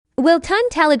Will Ton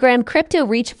Telegram crypto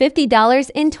reach $50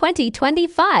 in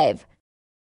 2025?